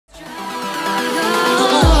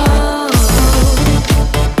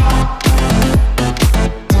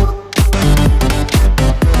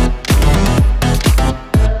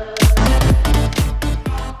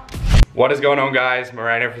What is going on, guys?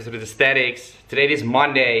 Mariah for the Aesthetics. Today is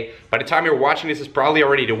Monday. By the time you're watching this, it's probably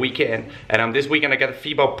already the weekend. And this weekend I got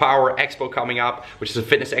the FIBO Power Expo coming up, which is a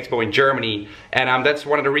fitness expo in Germany. And that's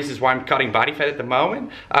one of the reasons why I'm cutting body fat at the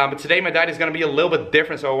moment. But today my diet is going to be a little bit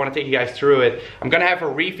different, so I want to take you guys through it. I'm going to have a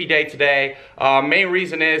refeed day today. Main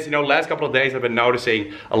reason is, last couple of days I've been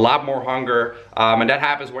noticing a lot more hunger. And that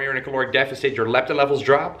happens when you're in a caloric deficit, your leptin levels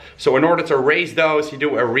drop. So in order to raise those, you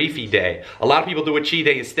do a refeed day. A lot of people do a cheat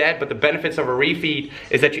day instead, but the benefits of a refeed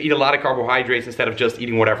is that you eat a lot of carbohydrates instead of just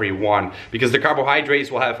eating whatever you want, because the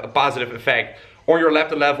carbohydrates will have a positive effect on your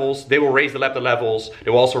leptin levels. They will raise the leptin levels.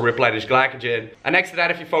 They will also replenish glycogen. And next to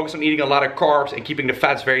that, if you focus on eating a lot of carbs and keeping the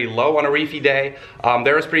fats very low on a refeed day,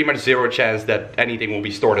 there is pretty much zero chance that anything will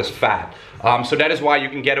be stored as fat. So that is why you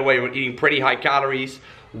can get away with eating pretty high calories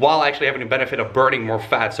while actually having the benefit of burning more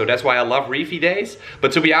fat. So that's why I love refeed days.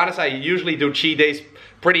 But to be honest, I usually do cheat days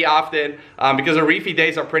pretty often because the refeed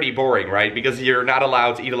days are pretty boring, right? Because you're not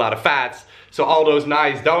allowed to eat a lot of fats. So all those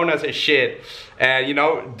nice donuts and shit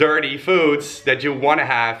and dirty foods that you want to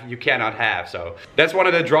have, you cannot have. So that's one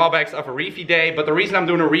of the drawbacks of a refeed day. But the reason I'm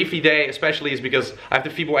doing a refeed day especially is because I have the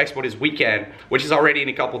FIBO Expo this weekend, which is already in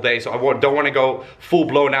a couple days. So I don't want to go full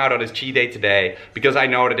blown out on this cheat day today, because I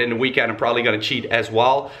know that in the weekend I'm probably going to cheat as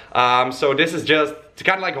well. So this is just to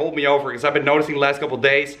kind of like hold me over, because I've been noticing the last couple of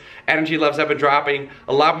days, energy levels have been dropping,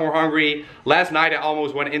 a lot more hungry. Last night I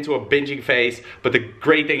almost went into a binging phase, but the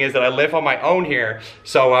great thing is that I live on my own here.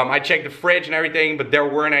 So I checked the fridge and everything, but there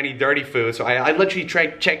weren't any dirty food. So I literally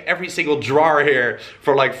checked every single drawer here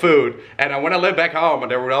for like food. And when I lived back home,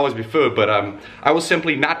 there would always be food, but I was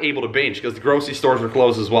simply not able to binge because the grocery stores were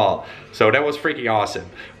closed as well. So that was freaking awesome.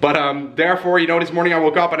 But therefore, this morning I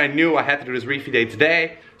woke up and I knew I had to do this refeed day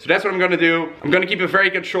today. So that's what I'm gonna do. I'm gonna keep it very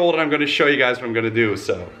controlled and I'm gonna show you guys what I'm gonna do.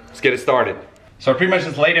 So let's get it started. So I pretty much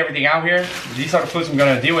just laid everything out here. These are the foods I'm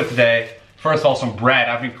gonna deal with today. First of all, some bread.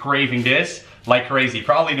 I've been craving this like crazy.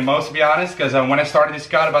 Probably the most, to be honest, because when I started this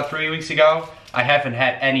cut about 3 weeks ago, I haven't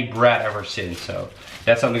had any bread ever since. So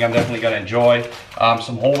that's something I'm definitely gonna enjoy.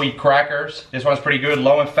 Some whole wheat crackers. This one's pretty good,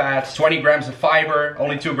 low in fats, 20 grams of fiber,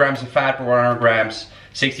 only 2 grams of fat per 100 grams,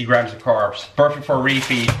 60 grams of carbs. Perfect for a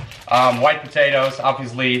refeed. White potatoes,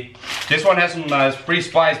 obviously. This one has some pretty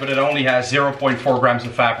spice, but it only has 0.4 grams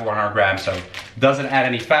of fat per 100 grams, so it doesn't add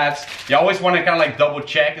any fats. You always want to kind of like double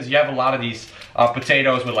check, because you have a lot of these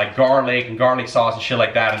potatoes with like garlic and garlic sauce and shit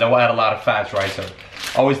like that, and they will add a lot of fats, right? So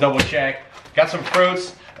always double check. Got some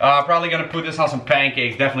fruits. Probably gonna put this on some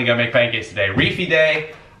pancakes. Definitely gonna make pancakes today. Refeed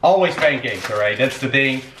day, always pancakes, all right? That's the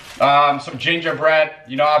thing. Some gingerbread,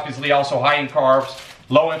 obviously also high in carbs,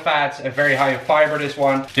 low in fats, and very high in fiber, this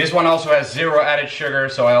one. This one also has 0 added sugar,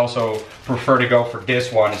 so I also prefer to go for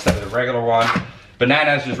this one instead of the regular one.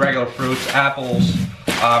 Bananas, just regular fruits, apples.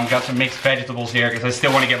 Got some mixed vegetables here, because I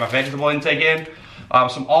still want to get my vegetable intake in.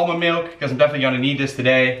 Some almond milk, because I'm definitely going to need this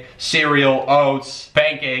today. Cereal, oats,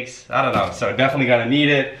 pancakes, I don't know, so definitely going to need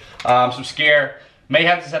it. Some scare. May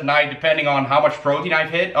have this at night depending on how much protein I've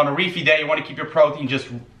hit. On a refeed day, you want to keep your protein just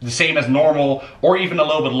the same as normal, or even a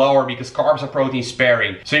little bit lower, because carbs are protein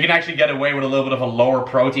sparing. So you can actually get away with a little bit of a lower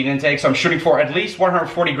protein intake. So I'm shooting for at least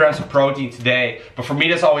 140 grams of protein today. But for me,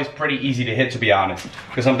 that's always pretty easy to hit, to be honest,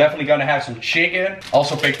 because I'm definitely going to have some chicken.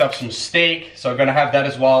 Also picked up some steak, so I'm going to have that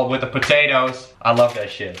as well with the potatoes. I love that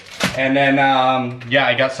shit. And then, yeah,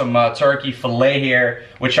 I got some turkey fillet here,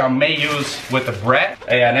 which I may use with the bread.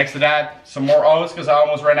 Yeah, next to that, some more oats, because I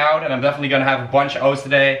almost ran out, and I'm definitely gonna have a bunch of oats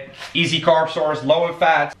today. Easy carb source, low in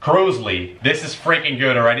fat. Cruisely. This is freaking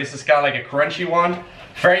good, alright? This is kind of like a crunchy one.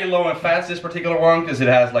 Very low in fats, this particular one, because it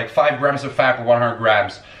has like 5 grams of fat per 100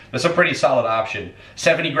 grams. That's a pretty solid option.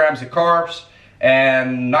 70 grams of carbs,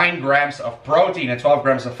 and 9 grams of protein and 12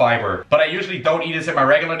 grams of fiber. But I usually don't eat this in my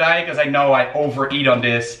regular diet, because I know I overeat on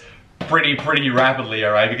this pretty rapidly,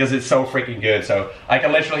 alright, because it's so freaking good. So I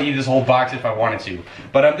can literally eat this whole box if I wanted to.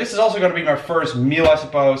 But this is also going to be my first meal, I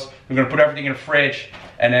suppose. I'm going to put everything in the fridge,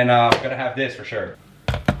 and then I'm going to have this for sure.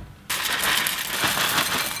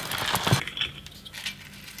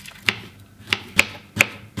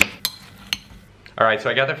 Alright,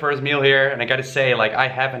 so I got the first meal here, and I gotta say, like, I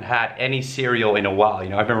haven't had any cereal in a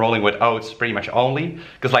while. I've been rolling with oats pretty much only,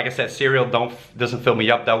 because like I said, cereal doesn't fill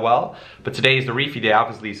me up that well. But today is the refeed day,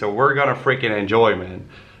 obviously, so we're gonna freaking enjoy, man.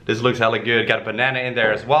 This looks hella good. Got a banana in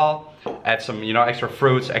there as well. Add some, extra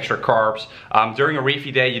fruits, extra carbs. During a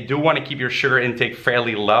refeed day, you do want to keep your sugar intake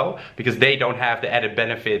fairly low, because they don't have the added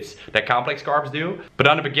benefits that complex carbs do. But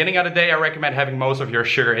on the beginning of the day, I recommend having most of your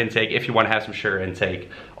sugar intake, if you want to have some sugar intake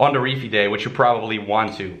on the refeed day, which you probably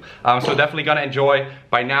want to. So definitely gonna enjoy.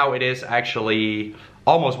 By now it is actually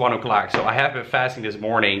almost 1 o'clock. So I have been fasting this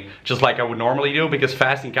morning just like I would normally do, because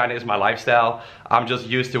fasting kind of is my lifestyle. I'm just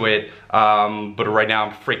used to it, but right now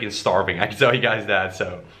I'm freaking starving. I can tell you guys that,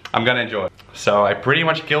 so I'm gonna enjoy it. So I pretty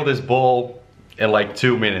much killed this bowl in like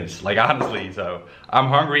 2 minutes, like honestly. So I'm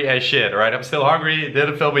hungry as shit, right? I'm still hungry, it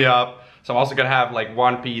didn't fill me up. So I'm also gonna have like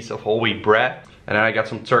 1 piece of whole wheat bread, and then I got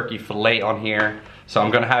some turkey fillet on here. So I'm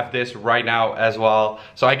gonna have this right now as well.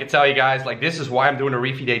 So I can tell you guys, like, this is why I'm doing a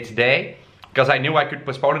refeed day today, because I knew I could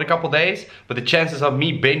postpone it a couple days, but the chances of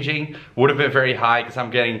me binging would have been very high because I'm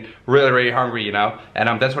getting really, really hungry, you know?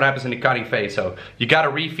 And that's what happens in the cutting phase. So you gotta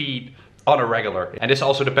refeed on a regular. And this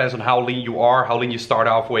also depends on how lean you are, how lean you start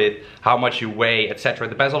off with, how much you weigh, etc. It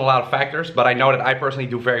depends on a lot of factors, but I know that I personally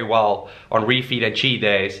do very well on refeed and cheat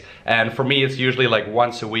days. And for me, it's usually like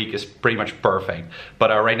once a week is pretty much perfect. But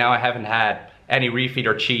right now I haven't had any refeed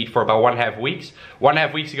or cheat for about 1.5 weeks.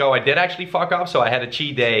 1.5 weeks ago I did actually fuck up, so I had a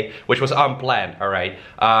cheat day, which was unplanned, all right?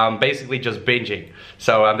 Basically just binging.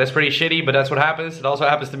 So that's pretty shitty, but that's what happens. It also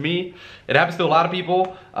happens to me. It happens to a lot of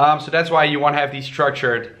people. So that's why you want to have these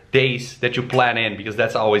structured days that you plan in, because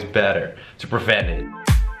that's always better to prevent it.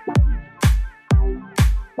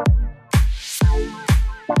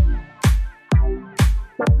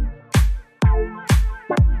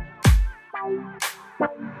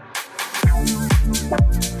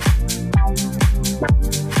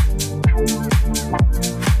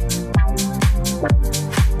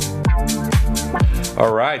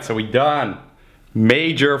 Alright, so we done.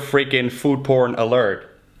 Major freaking food porn alert.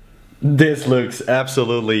 This looks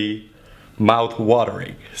absolutely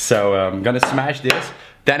mouth-watering. So I'm gonna smash this,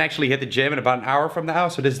 then actually hit the gym in about an hour from now.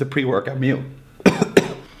 So this is the pre-workout meal.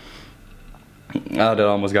 Oh, that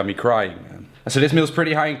almost got me crying, man. So this meal is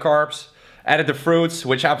pretty high in carbs. Added the fruits,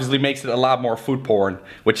 which obviously makes it a lot more food porn,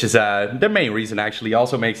 which is the main reason actually.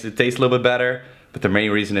 Also makes it taste a little bit better, but the main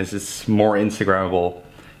reason is it's more Instagrammable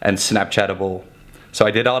and Snapchatable. So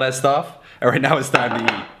I did all that stuff, and right now it's time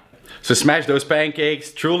to eat. So smash those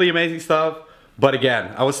pancakes, truly amazing stuff. But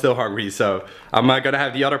again, I was still hungry, so I'm gonna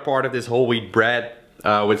have the other part of this whole wheat bread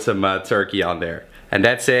with some turkey on there. And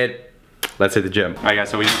that's it. Let's hit the gym. All right guys,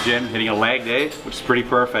 so we're in the gym, hitting a leg day, which is pretty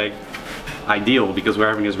perfect. Ideal, because we're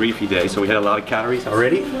having this refeed day, so we hit a lot of calories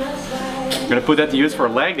already. I'm gonna put that to use for a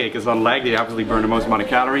leg day, because on leg day I obviously burn the most amount of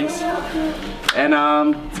calories.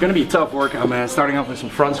 And it's gonna be a tough workout, man. Starting off with some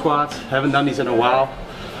front squats. Haven't done these in a while.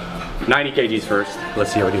 90 kgs first.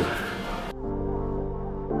 Let's see how I do.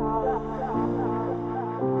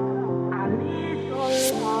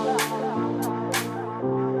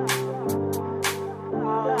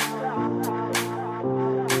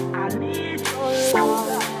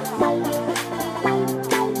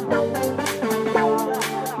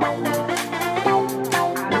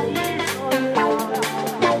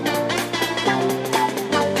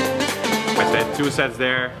 Two sets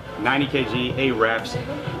there, 90 kg, 8 reps.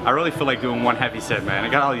 I really feel like doing one heavy set, man. I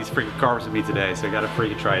got all these freaking carbs with me today, so I gotta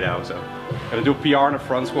freaking try it out. So, gonna do PR on the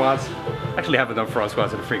front squats. Actually haven't done front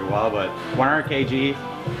squats in a freaking while, but 100 kg,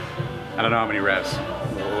 I don't know how many reps.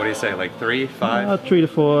 What do you say, like 3, 5? 3 to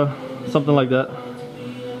 4, something like that.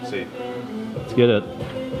 Let's see. Let's get it.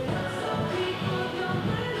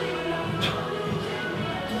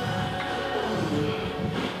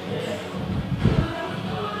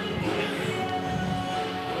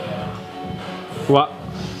 What?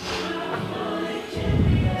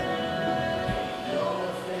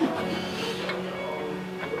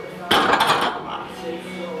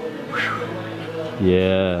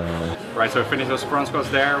 Yeah. Right, so we finished those front squats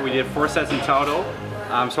there. We did 4 sets in total.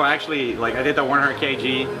 So I actually, I did that 100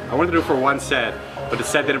 kg. I wanted to do it for 1 set, but the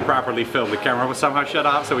set didn't properly film. The camera was somehow shut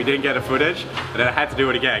off, so we didn't get the footage. And then I had to do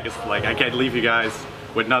it again, because I can't leave you guys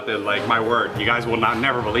with nothing, my word. You guys will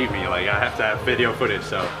never believe me. I have to have video footage,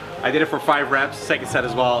 so. I did it for 5 reps, second set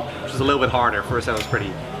as well, which was a little bit harder. First set was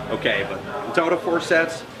pretty okay, but in total 4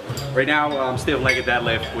 sets. Right now I'm still legged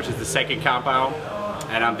deadlift, which is the second compound.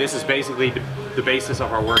 And this is basically the basis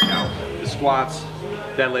of our workout. The squats,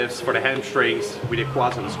 deadlifts for the hamstrings, we did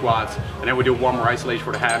quads on the squats, and then we do 1 more isolation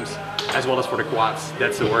for the hams, as well as for the quads.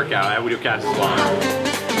 That's the workout, and we do calves as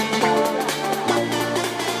well.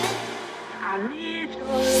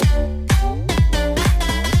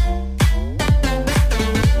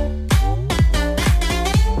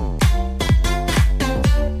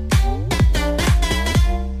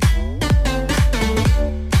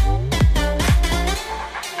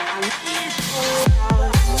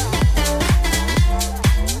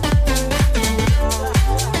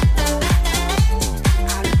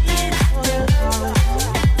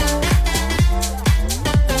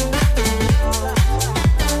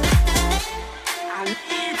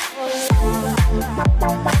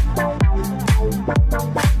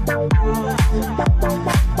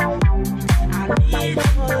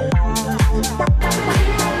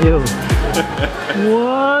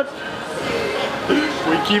 What?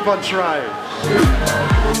 We keep on trying.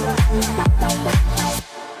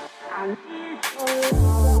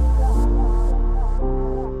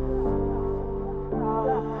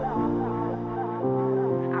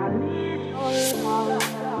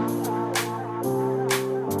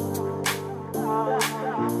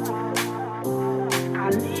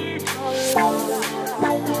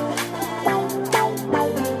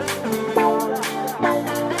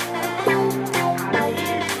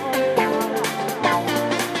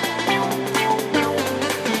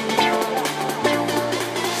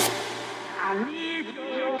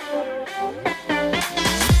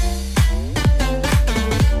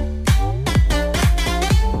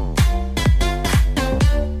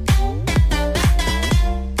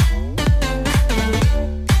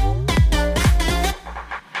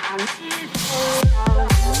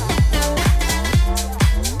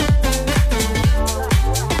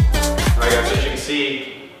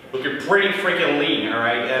 Looking pretty freaking lean,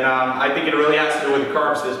 alright? And I think it really has to do with the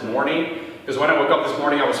carbs this morning. Because when I woke up this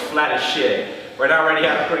morning, I was flat as shit. Right now, I already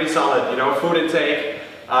have a pretty solid, food intake.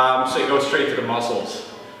 So it goes straight to the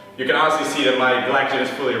muscles. You can honestly see that my glycogen is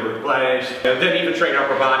fully replenished. I didn't even train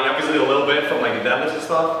upper body, obviously a little bit from like the deadlifts and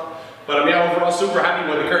stuff. But I'm overall super happy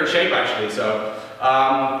with the current shape actually. So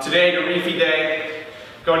today, the refeed day,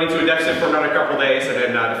 going into a deficit for another couple days, and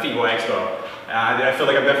then the FIBO Expo. I feel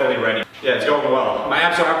like I'm definitely ready. Yeah, it's going well. My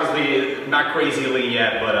abs are obviously not crazy lean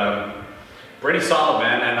yet, but pretty solid,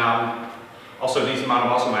 man. And also a decent amount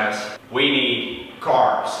of muscle mass. We need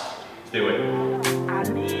carbs. Let's do it.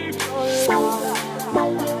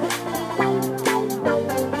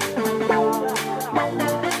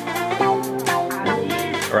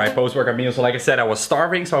 Alright, post-workout meal. So like I said, I was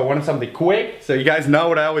starving, so I wanted something quick. So you guys know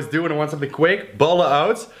what I always do when I want something quick. Bowl of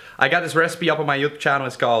oats. I got this recipe up on my YouTube channel.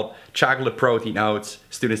 It's called Chocolate Protein Oats,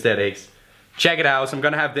 Student Aesthetics. Check it out. So I'm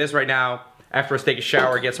gonna have this right now after I take a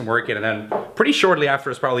shower, get some work in, and then pretty shortly after,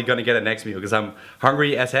 it's probably gonna get a next meal because I'm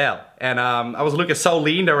hungry as hell. And I was looking so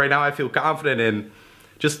lean that right now I feel confident in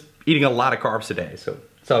just eating a lot of carbs today. So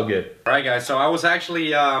it's all good. Alright guys, so I was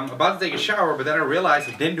actually about to take a shower, but then I realized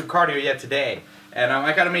I didn't do cardio yet today. And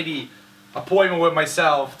I kind of made the appointment with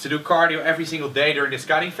myself to do cardio every single day during this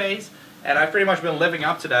cutting phase. And I've pretty much been living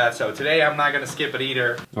up to that, so today I'm not gonna skip it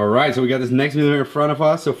either. Alright, so we got this next meal here in front of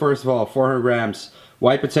us. So first of all, 400 grams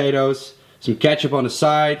white potatoes, some ketchup on the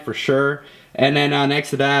side for sure. And then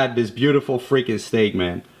next to that, this beautiful freaking steak,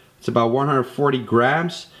 man. It's about 140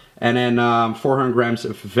 grams. And then 400 grams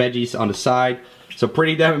of veggies on the side. So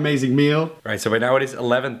pretty damn amazing meal. All right, so right now it is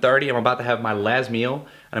 11:30. I'm about to have my last meal.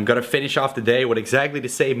 And I'm gonna finish off the day with exactly the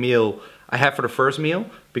same meal I had for the first meal.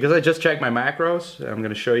 Because I just checked my macros. I'm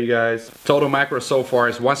gonna show you guys. Total macros so far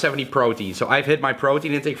is 170 protein. So I've hit my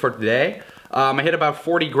protein intake for today. I hit about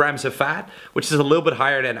 40 grams of fat, which is a little bit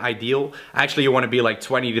higher than ideal. Actually, you want to be like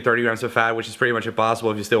 20 to 30 grams of fat, which is pretty much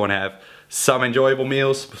impossible if you still want to have some enjoyable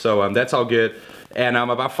meals. So that's all good. And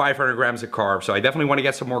about 500 grams of carbs. So I definitely want to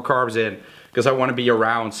get some more carbs in because I want to be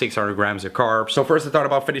around 600 grams of carbs. So first I thought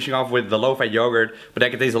about finishing off with the low-fat yogurt, but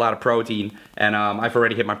that contains a lot of protein. And I've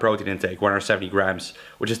already hit my protein intake, 170 grams,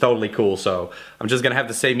 which is totally cool. So I'm just going to have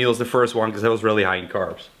the same meal as the first one because it was really high in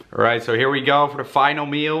carbs. All right, so here we go for the final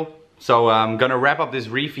meal. So I'm gonna wrap up this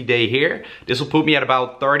refeed day here. This will put me at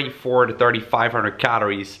about 3,400 to 3,500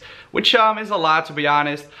 calories, which is a lot to be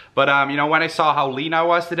honest. But you know, when I saw how lean I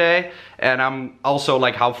was today, and also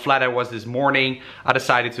like how flat I was this morning, I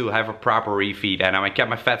decided to have a proper refeed. And I kept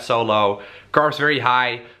my fat so low, carbs very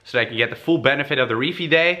high, so that I can get the full benefit of the refeed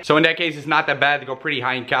day. So in that case, it's not that bad to go pretty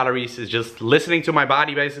high in calories. It's just listening to my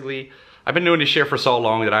body basically. I've been doing this shit for so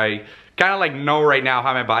long that I kind of like know right now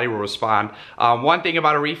how my body will respond. One thing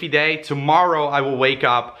about a refeed day, tomorrow I will wake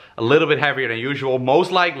up a little bit heavier than usual.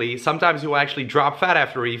 Most likely, sometimes you will actually drop fat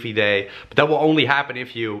after a refeed day, but that will only happen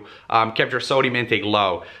if you kept your sodium intake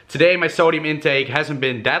low. Today my sodium intake hasn't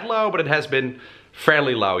been that low, but it has been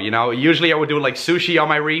fairly low, you know. Usually I would do like sushi on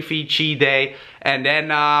my refeed cheat day, and then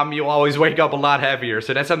you'll always wake up a lot heavier.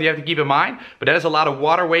 So that's something you have to keep in mind. But that is a lot of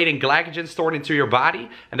water weight and glycogen stored into your body,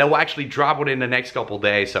 and that will actually drop within the next couple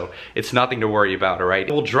days. So it's nothing to worry about, all right?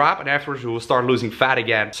 It will drop, and afterwards we will start losing fat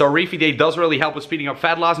again. So refeed day does really help with speeding up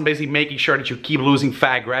fat loss and basically making sure that you keep losing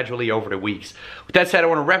fat gradually over the weeks. With that said, I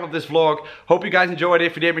want to wrap up this vlog. Hope you guys enjoyed it.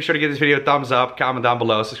 If you did, make sure to give this video a thumbs up, comment down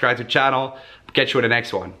below, subscribe to the channel. Catch you in the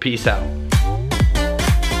next one. Peace out.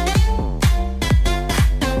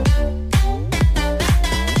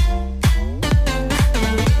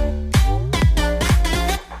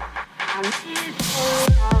 I'm